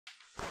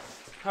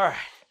Alright.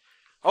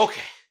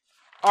 Okay.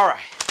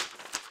 Alright.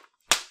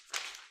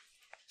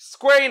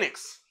 Square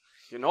Enix,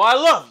 you know I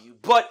love you,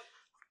 but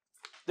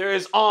there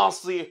is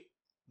honestly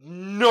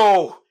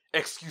no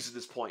excuse at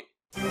this point.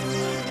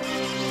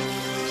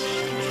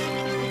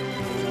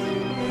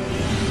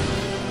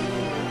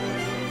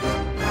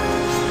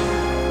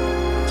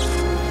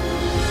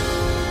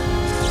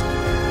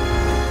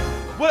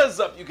 What is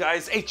up, you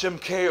guys?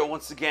 HMK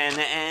once again,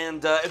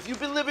 and if you've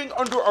been living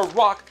under a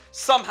rock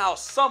somehow,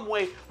 some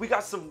way, we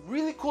got some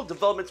really cool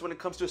developments when it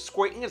comes to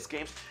Square Enix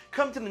games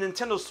coming to the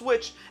Nintendo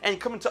Switch and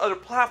coming to other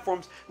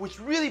platforms, which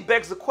really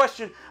begs the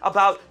question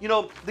about, you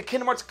know, the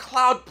Kingdom Hearts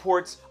Cloud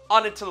ports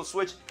on Nintendo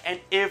Switch, and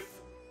if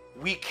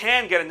we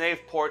can get a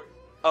native port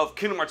of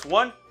Kingdom Hearts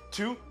 1,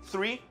 2,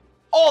 3,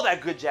 all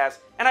that good jazz.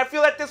 And I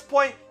feel at this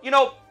point, you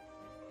know,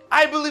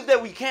 I believe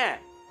that we can.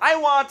 I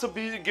want to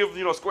give,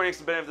 you know, Square Enix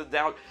the benefit of the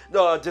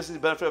doubt, Disney's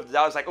the benefit of the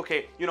doubt. It's like,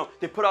 okay, you know,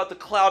 they put out the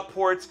cloud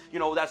ports, you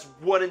know, that's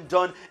one and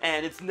done,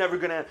 and it's never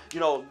gonna,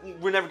 you know,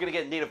 we're never gonna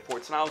get native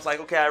ports. And I was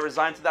like, okay, I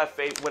resigned to that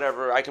fate,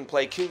 whatever. I can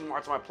play Kingdom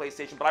Hearts on my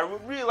PlayStation, but I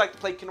would really like to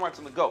play Kingdom Hearts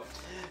on the go.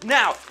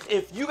 Now,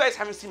 if you guys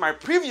haven't seen my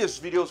previous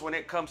videos when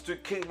it comes to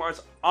Kingdom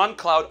Hearts on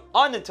cloud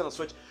on Nintendo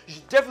Switch, you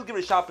should definitely give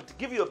it a shot. But to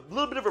give you a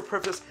little bit of a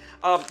preface,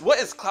 what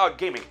is cloud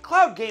gaming?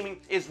 Cloud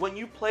gaming is when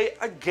you play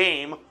a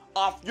game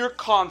off your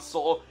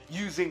console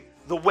using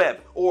the web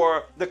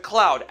or the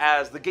cloud,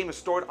 as the game is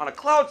stored on a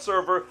cloud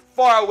server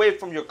far away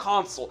from your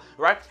console,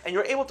 right? And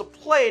you're able to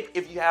play it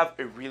if you have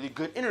a really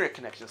good internet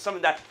connection,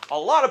 something that a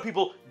lot of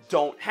people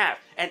don't have.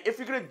 And if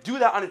you're gonna do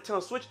that on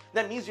Nintendo Switch,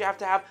 that means you have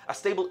to have a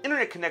stable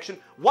internet connection,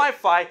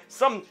 Wi-Fi,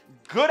 some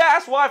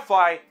good-ass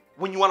Wi-Fi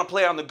when you want to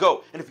play on the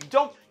go. And if you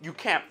don't, you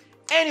can't.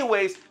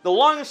 Anyways, the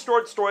long and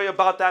short story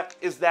about that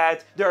is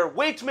that there are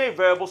way too many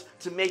variables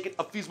to make it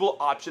a feasible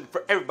option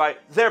for everybody,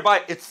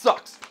 thereby it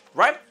sucks,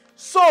 right?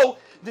 So,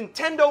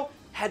 Nintendo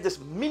had this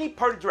mini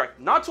party direct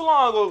not too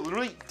long ago,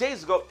 literally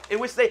days ago, in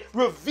which they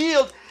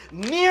revealed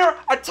Nier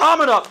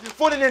Automata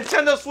for the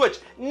Nintendo Switch.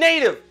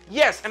 Native,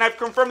 yes, and I've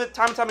confirmed it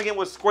time and time again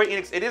with Square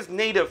Enix, it is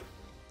native,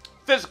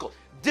 physical,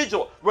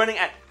 digital, running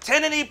at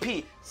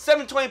 1080p,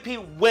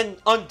 720p when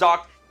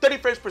undocked, 30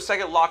 frames per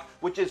second lock,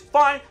 which is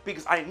fine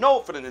because I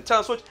know for the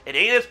Nintendo Switch, it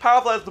ain't as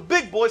powerful as the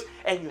big boys,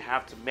 and you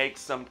have to make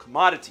some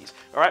commodities,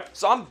 all right?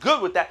 So I'm good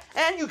with that,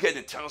 and you get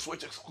Nintendo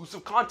Switch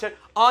exclusive content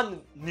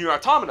on Nier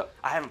Automata.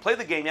 I haven't played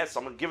the game yet, so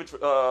I'm gonna give it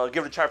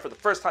a try for the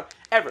first time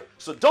ever.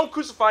 So don't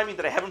crucify me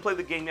that I haven't played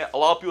the game yet. A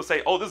lot of people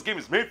say, oh, this game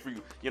is made for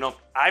you. You know,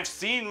 I've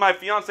seen my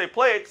fiance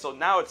play it, so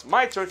now it's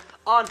my turn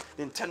on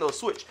Nintendo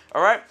Switch,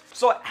 all right?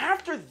 So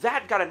after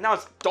that got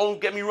announced,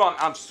 don't get me wrong,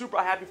 I'm super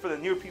happy for the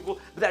Nier people,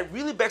 but that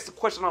really begs the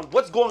question on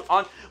what's going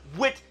on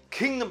with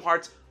Kingdom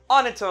Hearts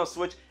on Nintendo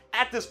Switch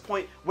at this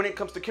point when it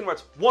comes to Kingdom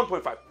Hearts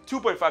 1.5,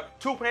 2.5,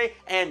 2.8,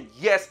 and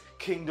yes,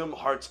 Kingdom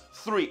Hearts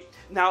 3.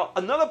 Now,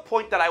 another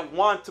point that I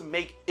want to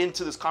make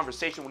into this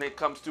conversation when it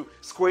comes to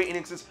Square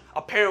Enix's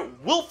apparent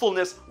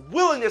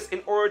willingness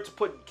in order to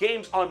put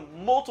games on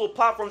multiple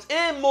platforms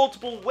in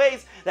multiple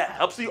ways, that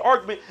helps the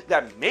argument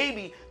that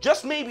maybe,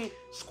 just maybe,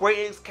 Square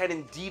Enix can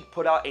indeed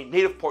put out a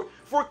native port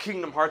for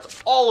Kingdom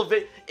Hearts. All of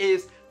it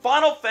is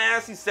Final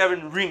Fantasy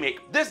VII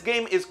Remake. This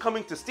game is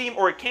coming to Steam,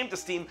 or it came to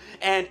Steam,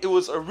 and it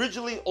was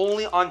originally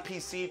only on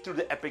PC through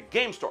the Epic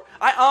Game Store.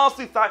 I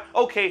honestly thought,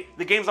 okay,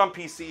 the game's on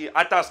PC.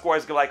 I thought Square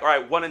was gonna like, all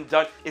right, one and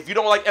done. If you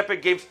don't like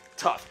Epic Games,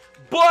 tough.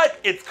 But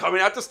it's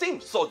coming out to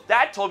Steam. So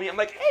that told me, I'm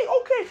like, hey,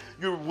 okay,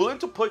 you're willing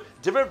to put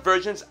different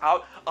versions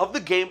out of the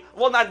game.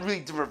 Well, not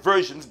really different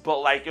versions, but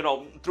like, you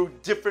know, through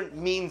different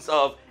means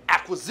of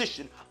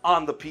acquisition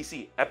on the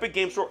PC. Epic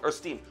Game Store or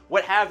Steam,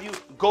 what have you,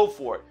 go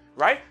for it.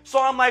 Right? So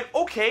I'm like,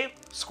 okay,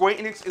 Square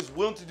Enix is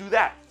willing to do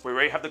that. We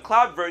already have the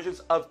cloud versions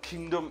of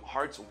Kingdom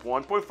Hearts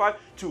 1.5,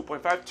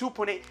 2.5,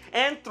 2.8,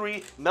 and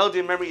 3. Melody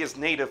and Memory is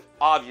native,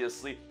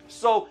 obviously.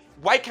 So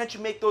why can't you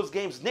make those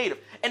games native?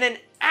 And then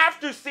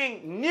after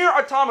seeing Nier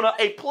Automata,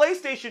 a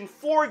PlayStation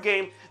 4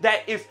 game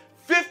that is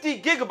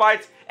 50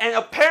 gigabytes and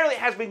apparently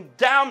has been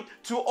down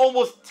to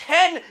almost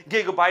 10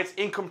 gigabytes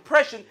in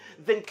compression,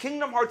 then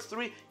Kingdom Hearts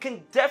 3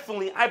 can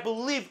definitely, I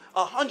believe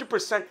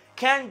 100%,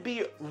 can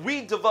be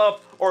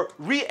redeveloped or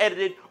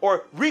re-edited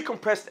or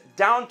recompressed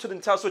down to the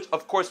Nintendo Switch,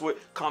 of course with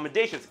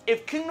accommodations.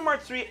 If Kingdom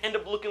Hearts 3 end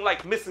up looking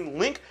like Missing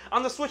Link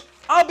on the Switch,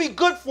 I'll be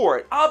good for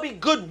it. I'll be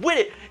good with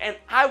it, and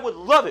I would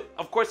love it.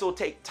 Of course, it will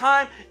take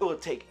time, it will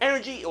take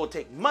energy, it will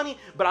take money,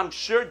 but I'm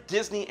sure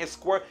Disney and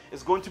Square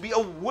is going to be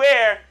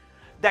aware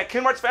that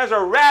Kingdom Hearts fans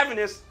are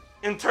ravenous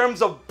in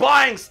terms of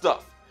buying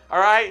stuff, all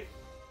right?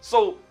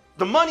 So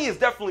the money is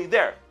definitely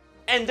there.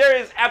 And there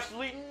is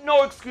absolutely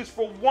no excuse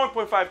for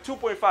 1.5,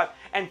 2.5,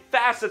 and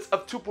facets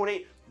of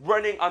 2.8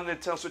 running on the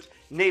Nintendo Switch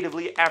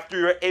natively after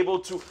you're able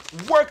to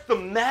work the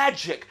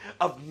magic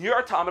of Nier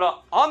Automata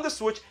on the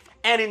Switch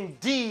and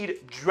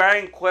indeed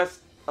Dragon Quest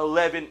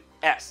XI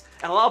S.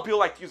 And a lot of people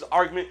like to use the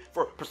argument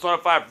for Persona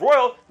 5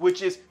 Royal,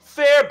 which is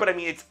fair, but I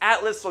mean, it's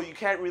Atlas, so you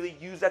can't really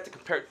use that to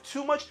compare it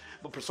too much.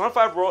 But Persona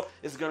 5 Royal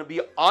is going to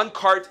be on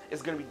cart,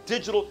 it's going to be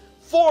digital,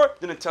 for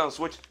the Nintendo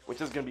Switch,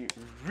 which is going to be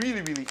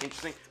really, really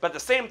interesting. But at the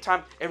same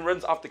time, it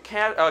runs off the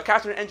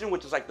Catherine engine,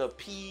 which is like the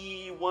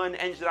P1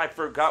 engine. I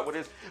forgot what it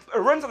is. It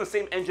runs on the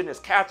same engine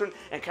as Catherine,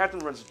 and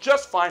Catherine runs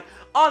just fine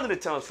on the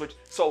Nintendo Switch.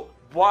 So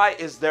why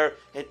is there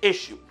an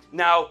issue?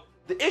 Now,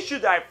 the issue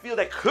that I feel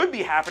that could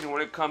be happening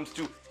when it comes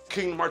to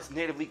Kingdom Hearts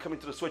natively coming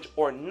to the Switch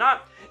or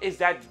not is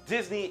that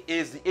Disney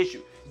is the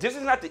issue.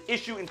 Disney's not the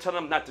issue in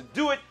telling them not to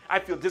do it. I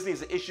feel Disney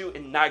is the issue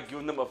in not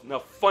giving them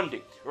enough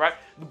funding, right?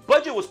 The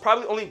budget was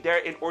probably only there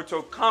in order to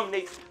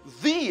accommodate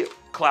the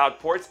cloud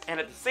ports, and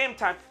at the same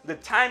time, the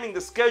timing, the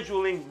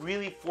scheduling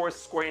really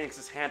forced Square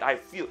Enix's hand, I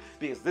feel,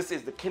 because this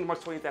is the Kingdom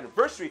Hearts 20th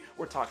anniversary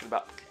we're talking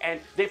about. And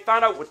they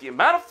found out with the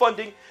amount of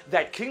funding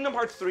that Kingdom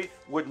Hearts 3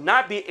 would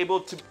not be able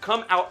to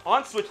come out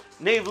on Switch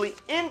natively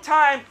in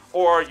time,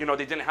 or, you know,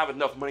 they didn't have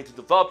enough money to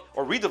develop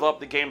or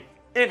redevelop the game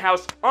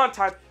in-house on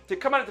time to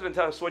come out into the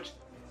Nintendo Switch.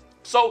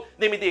 So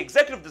they made the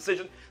executive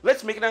decision,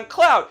 let's make it on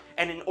cloud.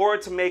 And in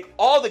order to make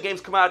all the games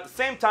come out at the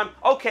same time,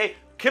 okay,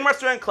 Kingdom Hearts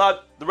 3 on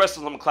cloud, the rest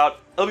of them on cloud,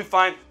 it'll be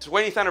fine.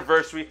 20th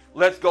anniversary,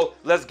 let's go,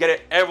 let's get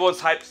it.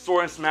 Everyone's hyped,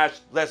 Sora and Smash,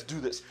 let's do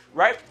this,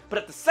 right? But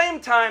at the same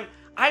time,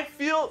 I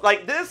feel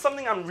like this is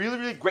something I'm really,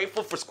 really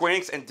grateful for Square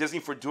Enix and Disney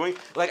for doing.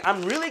 Like,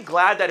 I'm really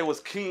glad that it was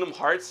Kingdom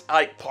Hearts,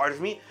 like, part of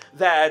me,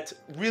 that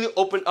really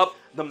opened up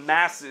the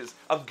masses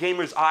of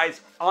gamers'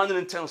 eyes on the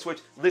Nintendo Switch,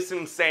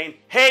 listening, saying,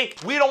 hey,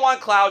 we don't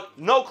want cloud,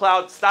 no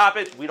cloud, stop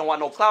it. We don't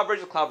want no cloud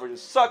version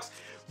sucks.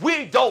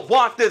 We don't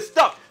want this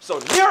stuff. So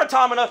Nier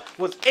Automata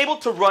was able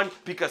to run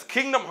because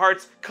Kingdom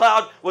Hearts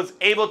Cloud was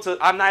able to,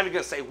 I'm not even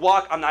gonna say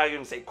walk, I'm not even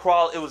gonna say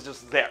crawl, it was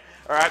just there.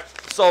 Alright,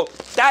 so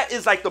that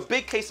is like the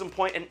big case in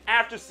point. And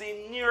after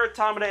seeing Nier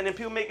Automata and then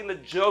people making the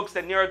jokes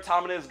that Nier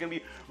Automata is gonna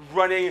be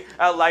running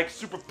at like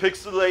super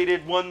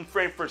pixelated 1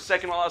 frame per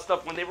second, all that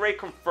stuff, when they've already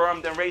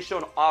confirmed and already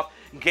shown off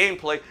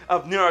gameplay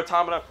of Nier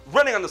Automata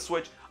running on the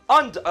Switch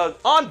on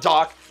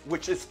dock,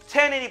 which is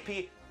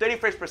 1080p, 30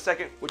 frames per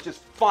second, which is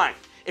fine.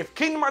 If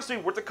Kingdom Hearts 3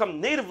 were to come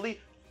natively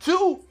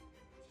to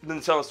the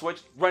Nintendo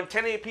Switch, run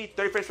 1080p,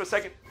 30 frames per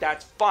second,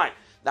 that's fine.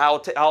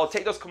 Now, I'll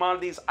take those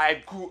commodities.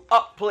 I grew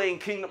up playing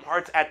Kingdom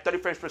Hearts at 30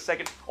 frames per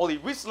second. Only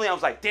recently I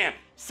was like, damn,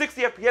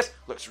 60 FPS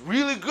looks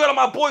really good on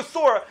my boy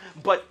Sora.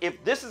 But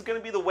if this is going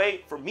to be the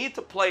way for me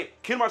to play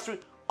Kingdom Hearts 3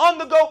 on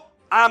the go,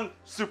 I'm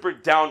super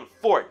down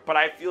for it. But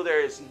I feel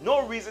there is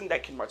no reason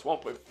that Kingdom Hearts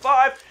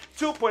 1.5,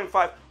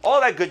 2.5, all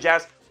that good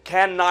jazz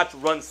cannot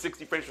run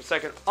 60 frames per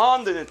second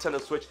on the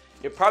Nintendo Switch.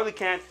 It probably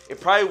can, it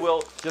probably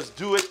will, just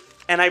do it.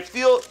 And I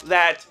feel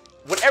that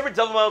whatever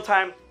developmental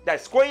time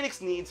that Square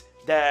Enix needs,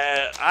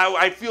 that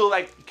I feel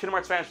like Kingdom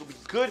Hearts fans will be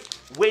good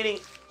waiting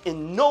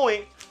and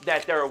knowing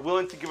that they're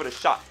willing to give it a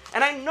shot.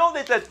 And I know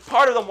that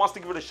part of them wants to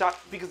give it a shot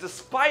because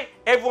despite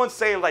everyone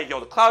saying like, yo,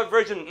 the cloud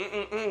version,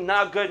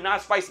 not good,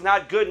 not spicy,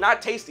 not good,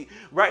 not tasty,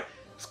 right?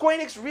 Square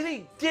Enix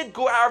really did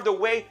go out of their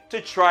way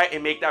to try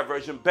and make that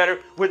version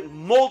better with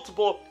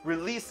multiple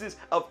releases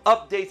of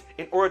updates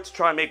in order to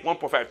try and make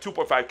 1.5,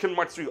 2.5, Kingdom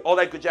Hearts 3, all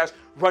that good jazz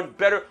run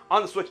better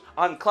on the Switch,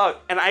 on cloud.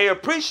 And I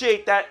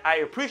appreciate that. I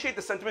appreciate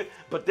the sentiment,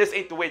 but this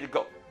ain't the way to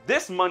go.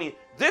 This money,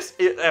 this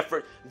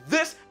effort,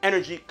 this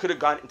energy could have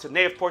gone into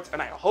native ports,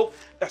 and I hope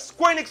that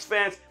Square Enix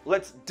fans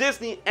lets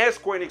Disney and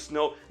Square Enix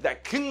know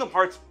that Kingdom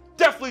Hearts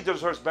definitely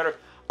deserves better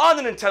on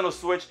the Nintendo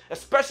Switch,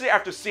 especially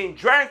after seeing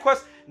Dragon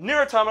Quest,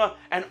 Nier Automata,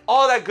 and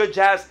all that good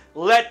jazz.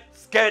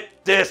 Let's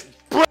get this.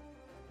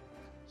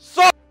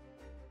 So,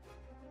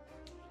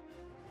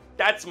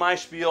 that's my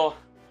spiel.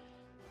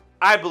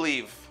 I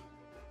believe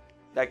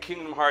that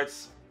Kingdom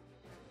Hearts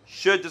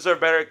should deserve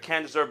better,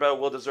 can deserve better,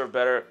 will deserve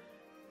better.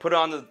 Put it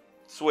on the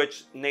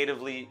Switch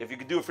natively. If you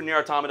could do it for Nier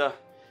Automata,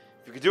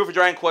 if you could do it for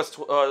Dragon Quest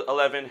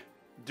 11,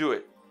 do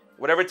it.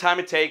 Whatever time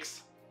it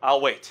takes,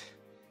 I'll wait.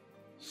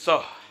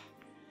 So,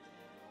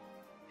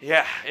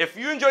 yeah, if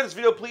you enjoyed this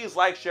video, please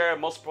like, share, and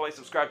most importantly,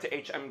 subscribe to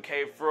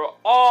HMK for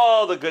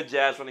all the good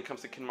jazz when it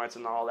comes to Kingdom Hearts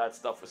and all that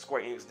stuff for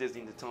Square Enix,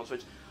 Disney, Nintendo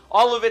Switch,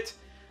 all of it.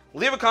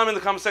 Leave a comment in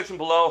the comment section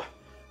below.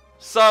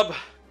 Sub,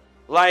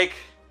 like,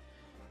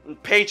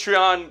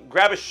 Patreon,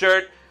 grab a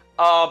shirt.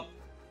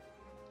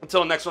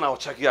 Until the next one, I will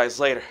check you guys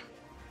later.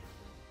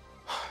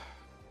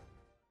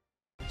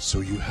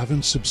 So you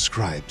haven't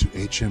subscribed to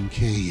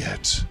HMK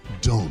yet?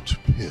 Don't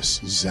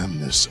piss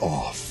Xemnas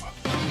off.